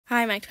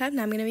Hi, Mike Tab, and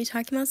I'm going to be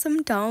talking about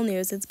some doll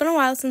news. It's been a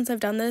while since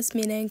I've done this,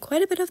 meaning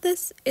quite a bit of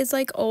this is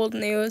like old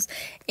news,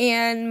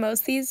 and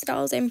most of these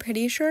dolls I'm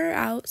pretty sure are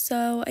out,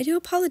 so I do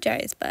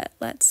apologize, but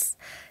let's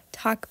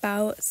talk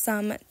about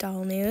some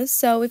doll news.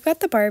 So we've got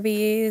the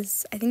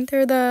Barbies. I think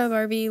they're the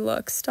Barbie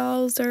Lux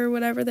dolls or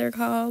whatever they're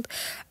called.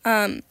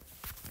 Honestly,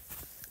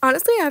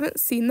 I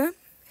haven't seen them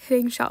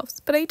hitting shelves,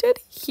 but I did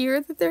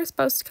hear that they're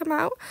supposed to come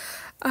out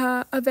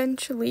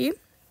eventually.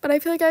 But I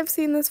feel like I've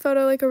seen this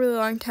photo like a really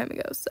long time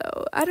ago,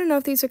 so I don't know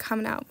if these are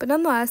coming out. But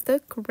nonetheless,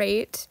 they're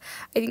great.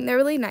 I think they're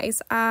really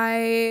nice.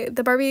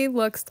 The Barbie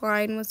Looks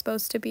line was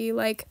supposed to be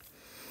like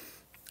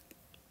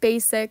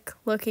basic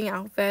looking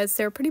outfits.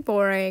 They're pretty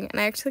boring, and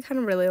I actually kind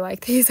of really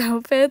like these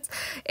outfits.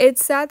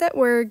 It's sad that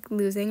we're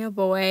losing a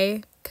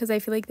boy, because I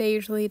feel like they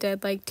usually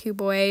did like 2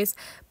 boys.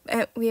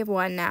 We have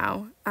 1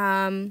 now,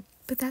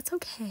 but that's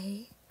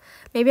okay.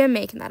 Maybe I'm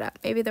making that up.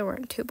 Maybe there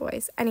weren't 2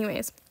 boys.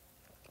 Anyways,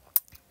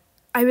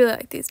 I really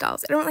like these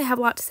dolls. I don't really have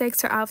a lot to say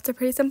because her outfits are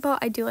pretty simple.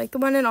 I do like the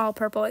one in all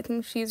purple. I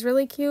think she's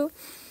really cute.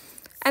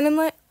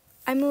 And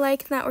I'm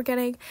liking that we're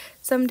getting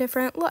some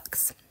different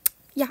looks.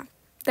 Yeah.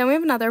 Then we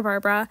have another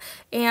Barbara.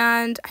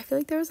 And I feel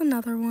like there was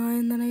another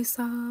one that I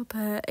saw,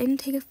 but I didn't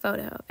take a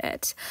photo of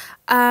it.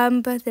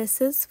 But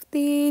this is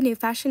the new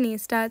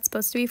Fashionista. It's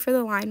supposed to be for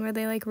the line where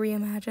they like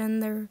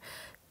reimagine their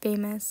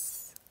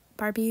famous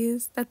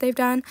Barbies that they've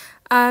done.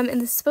 And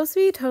this is supposed to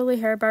be Totally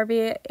Hair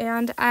Barbie.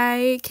 And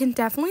I can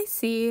definitely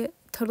see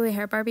Totally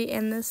Hair Barbie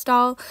in this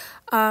doll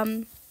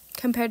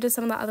compared to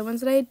some of the other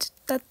ones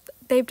that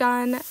they've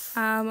done,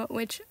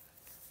 which,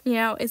 you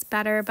know, is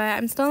better, but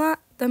I'm still not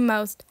the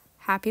most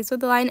happiest with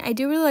the line. I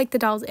do really like the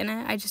dolls in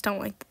it. I just don't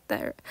like that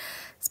they're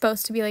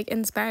supposed to be like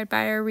inspired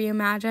by or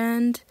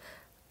reimagined.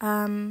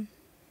 Yeah.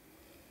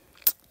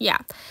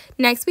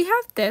 Next we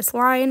have this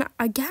line.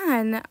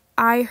 Again,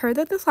 I heard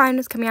that this line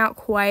was coming out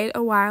quite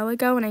a while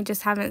ago, and I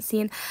just haven't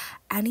seen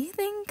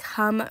anything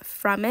come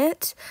from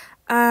it.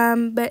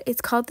 But it's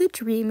called the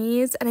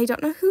Dreamies, and I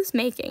don't know who's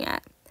making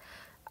it.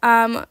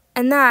 And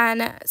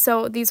then,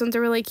 so these ones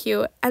are really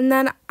cute. And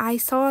then I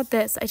saw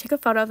this. I took a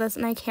photo of this,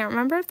 and I can't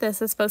remember if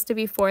this is supposed to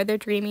be for the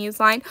Dreamies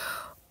line,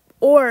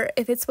 or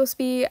if it's supposed to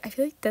be, I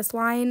feel like this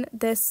line,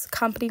 this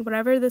company,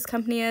 whatever this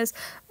company is,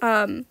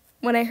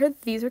 when I heard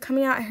these were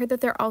coming out, I heard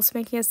that they're also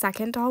making a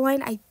second doll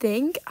line. I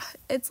think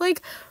it's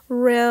like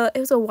it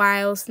was a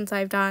while since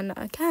I've done,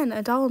 again,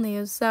 a doll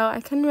news, so I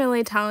couldn't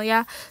really tell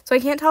ya. So I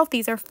can't tell if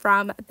these are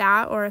from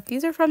that or if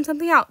these are from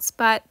something else,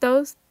 but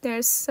there's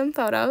some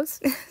photos.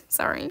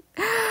 Sorry.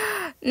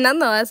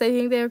 Nonetheless, I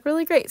think they look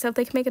really great. So if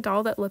they can make a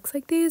doll that looks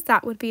like these,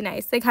 that would be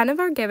nice. They kind of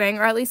are giving,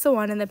 or at least the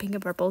one in the pink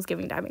and purple is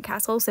giving Diamond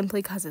Castle,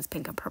 simply because it's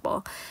pink and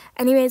purple.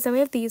 Anyways, then we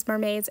have these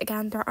mermaids.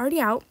 Again, they're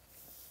already out.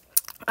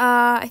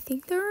 I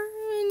think they're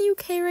in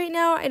UK right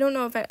now. I don't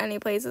know if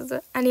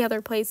any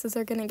other places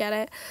are gonna get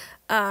it.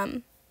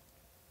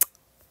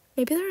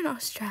 Maybe they're in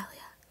Australia.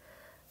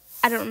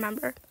 I don't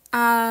remember.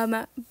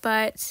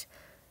 But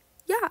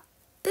yeah,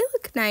 they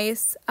look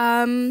nice.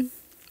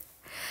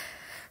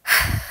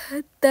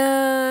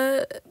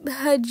 The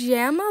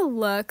pajama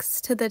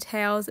looks to the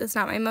tails is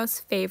not my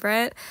most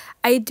favorite.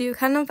 I do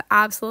kind of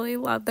absolutely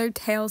love their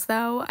tails,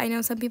 though. I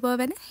know some people have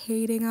been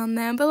hating on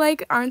them, but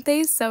like, aren't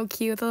they so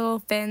cute? The little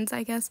fins,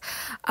 I guess.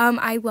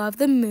 I love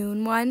the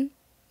moon one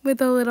with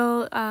the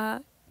little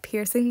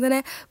piercings in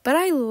it, but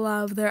I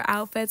love their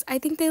outfits. I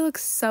think they look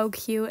so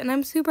cute, and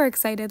I'm super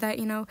excited that,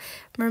 you know,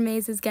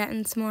 Mermaids is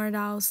getting some more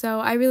dolls,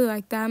 so I really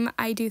like them.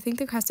 I do think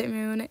the Crescent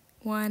Moon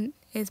one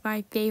is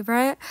my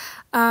favorite.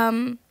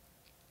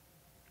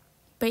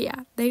 But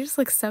yeah, they just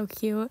look so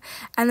cute.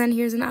 And then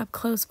here's an up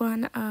close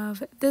one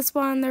of this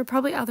one. There are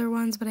probably other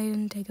ones, but I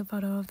didn't take a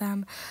photo of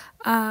them.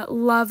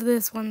 Love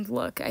this one's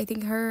look. I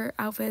think her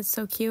outfit is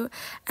so cute.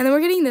 And then we're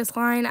getting this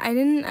line. I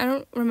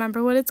don't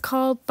remember what it's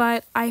called,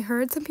 but I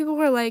heard some people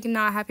were like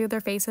not happy with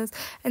their faces,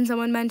 and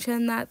someone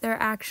mentioned that they're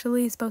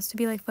actually supposed to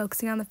be like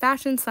focusing on the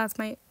fashion, so that's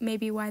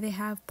maybe why they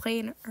have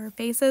plain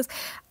faces.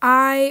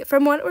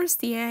 From what we're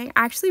seeing,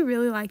 I actually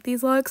really like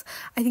these looks.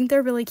 I think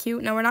they're really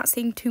cute. Now, we're not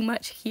seeing too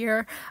much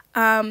here.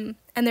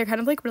 And they're kind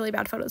of like really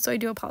bad photos, so I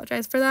do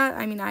apologize for that.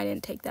 I mean, I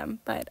didn't take them,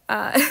 but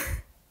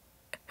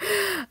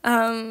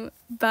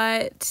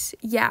but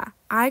yeah,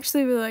 I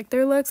actually really like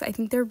their looks. I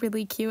think they're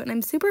really cute, and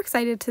I'm super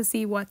excited to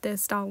see what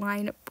this doll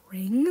line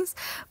brings.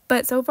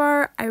 But so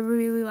far, I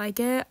really like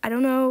it. I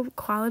don't know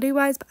quality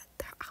wise, but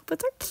their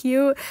outfits are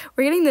cute.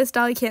 We're getting this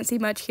doll. You can't see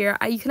much here.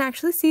 You can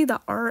actually see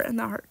the art, and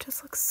the art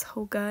just looks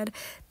so good.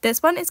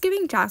 This one is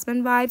giving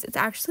Jasmine vibes. It's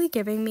actually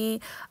giving me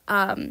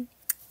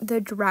the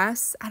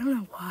dress, I don't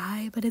know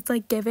why, but it's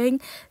like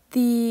giving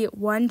the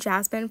one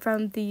Jasmine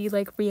from the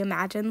like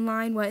Reimagined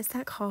line. What is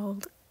that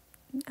called?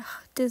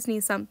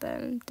 Disney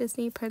something,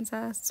 Disney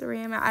Princess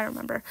Reimagined, I don't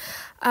remember.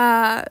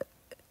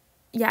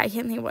 Yeah, I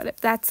can't think what it,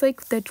 that's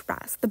like the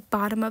dress, the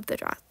bottom of the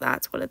dress,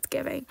 that's what it's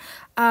giving.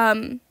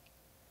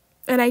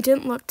 And I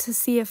didn't look to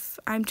see if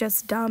I'm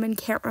just dumb and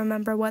can't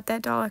remember what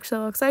that doll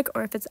actually looks like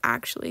or if it's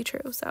actually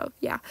true. So,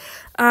 yeah.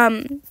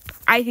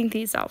 I think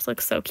these dolls look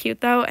so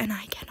cute, though, and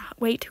I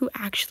cannot wait to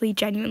actually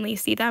genuinely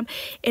see them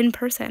in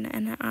person.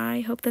 And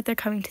I hope that they're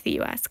coming to the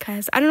U.S.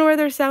 because I don't know where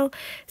they're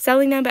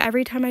selling them, but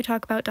every time I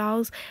talk about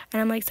dolls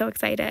and I'm, like, so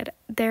excited,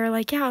 they're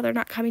like, yeah, they're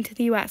not coming to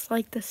the U.S.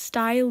 Like, the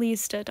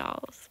Stylista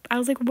dolls. I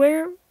was like,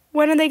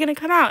 when are they going to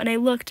come out? And I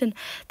looked, and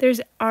there's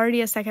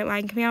already a second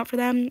line coming out for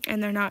them,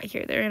 and they're not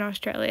here. They're in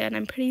Australia, and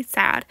I'm pretty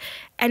sad.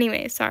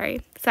 Anyway,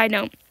 sorry. Side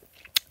note.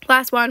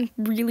 Last one,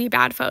 really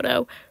bad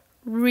photo.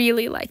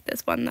 Really like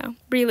this one, though.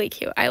 Really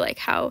cute. I like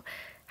how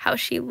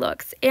she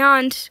looks.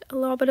 And a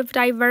little bit of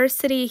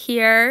diversity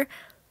here.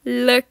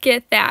 Look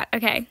at that.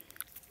 Okay.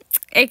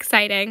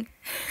 Exciting.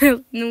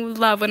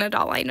 Love when a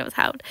doll line knows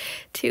how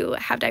to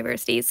have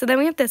diversity. So then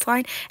we have this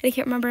line, and I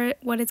can't remember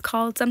what it's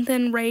called.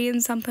 Something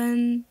Rain,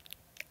 something...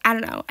 I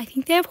don't know. I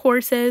think they have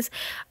horses.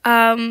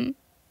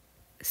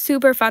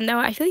 Super fun, though.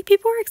 I feel like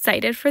people were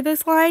excited for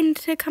this line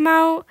to come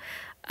out.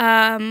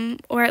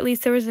 Or at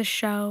least there was a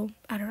show.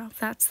 I don't know if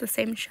that's the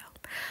same show.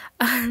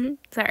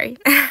 Sorry.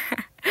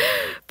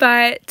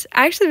 But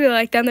I actually really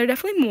like them. They're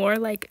definitely more,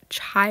 like,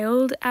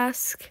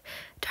 child-esque,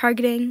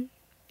 targeting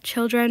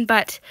children.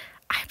 But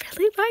I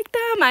really like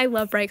them. I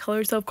love bright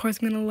colors, so of course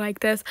I'm going to like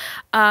this.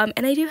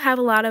 And I do have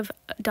a lot of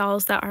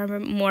dolls that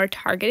are more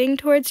targeting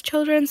towards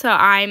children, so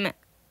I'm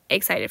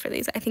excited for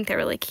these. I think they're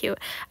really cute.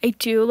 I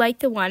do like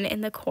the one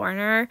in the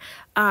corner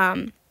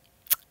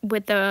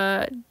with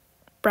the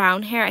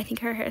brown hair. I think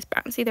her hair is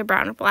brown. It's either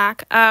brown or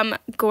black.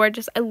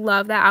 Gorgeous. I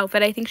love that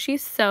outfit. I think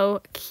she's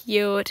so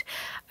cute.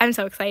 I'm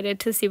so excited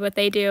to see what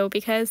they do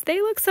because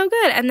they look so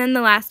good. And then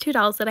the last two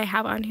dolls that I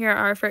have on here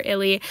are for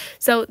Illy.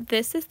 So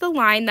this is the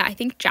line that I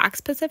think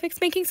Jakks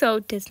Pacific's making. So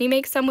Disney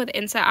makes some with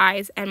inset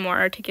eyes and more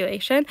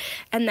articulation,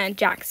 and then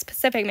Jakks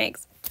Pacific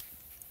makes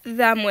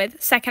them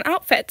with second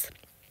outfits.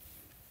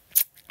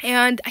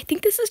 And I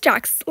think this is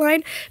Jakks'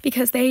 line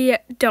because they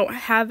don't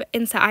have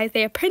inset eyes.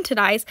 They have printed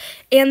eyes,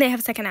 and they have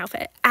a second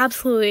outfit.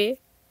 Absolutely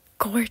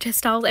gorgeous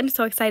dolls. I'm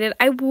so excited.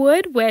 I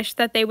would wish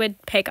that they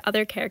would pick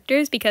other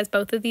characters because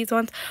both of these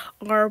ones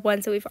are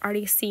ones that we've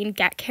already seen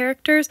get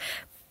characters.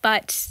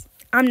 But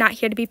I'm not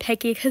here to be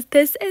picky because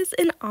this is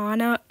an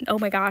Anna. Oh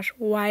my gosh,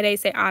 why did I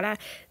say Anna?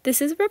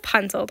 This is a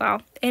Rapunzel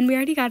doll. And we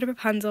already got a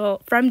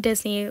Rapunzel from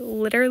Disney,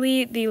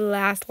 literally the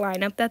last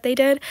lineup that they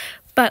did.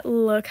 But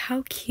look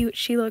how cute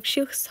she looks.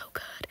 She looks so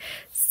good.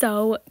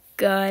 So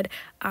good.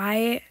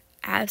 I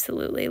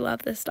absolutely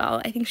love this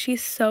doll. I think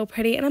she's so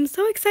pretty and I'm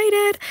so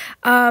excited.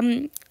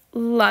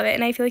 Love it.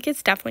 And I feel like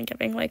it's definitely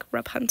giving like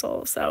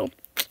Rapunzel. So,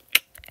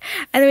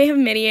 and then we have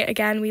Minnie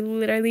again. We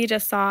literally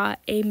just saw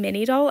a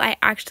Minnie doll. I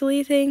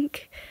actually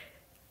think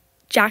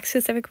Jakks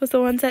Pacific was the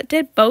ones that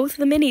did both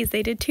the minis.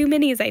 They did 2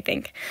 minis, I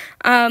think.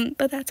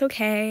 But that's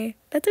okay.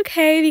 That's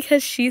okay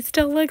because she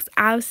still looks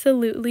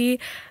absolutely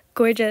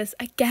gorgeous.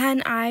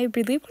 Again, I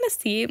really want to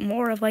see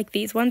more of like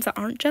these ones that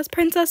aren't just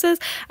princesses.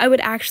 I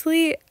would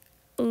actually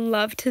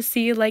love to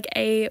see like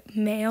a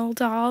male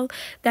doll,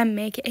 then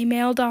make a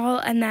male doll,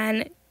 and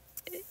then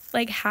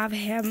like have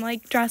him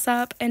like dress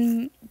up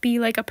and be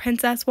like a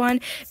princess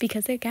one,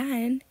 because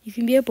again, you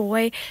can be a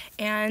boy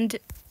and,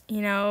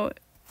 you know,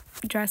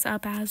 dress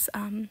up as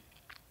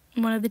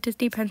one of the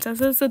Disney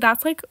princesses. So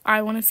that's like,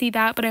 I want to see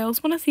that, but I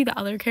also want to see the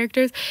other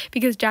characters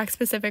because Jakks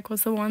Pacific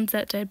was the ones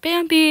that did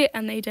Bambi,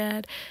 and they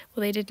did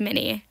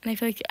Minnie, and I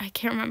feel like I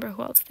can't remember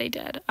who else they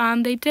did.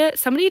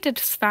 Somebody did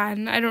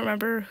Sven. I don't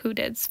remember who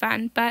did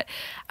Sven, but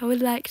I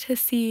would like to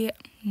see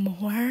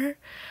more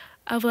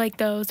of like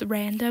those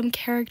random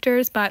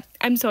characters. But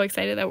I'm so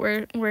excited that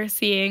we're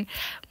seeing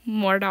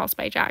more dolls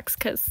by Jakks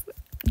because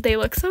they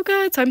look so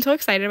good. So I'm so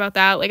excited about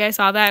that. Like, I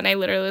saw that and I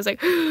literally was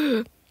like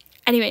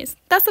anyways,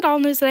 that's the doll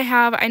news that I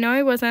have. I know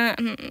I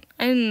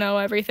didn't know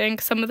everything.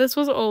 Some of this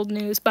was old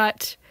news,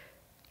 but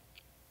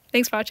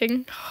thanks for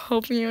watching.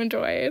 Hope you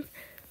enjoyed.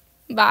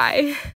 Bye.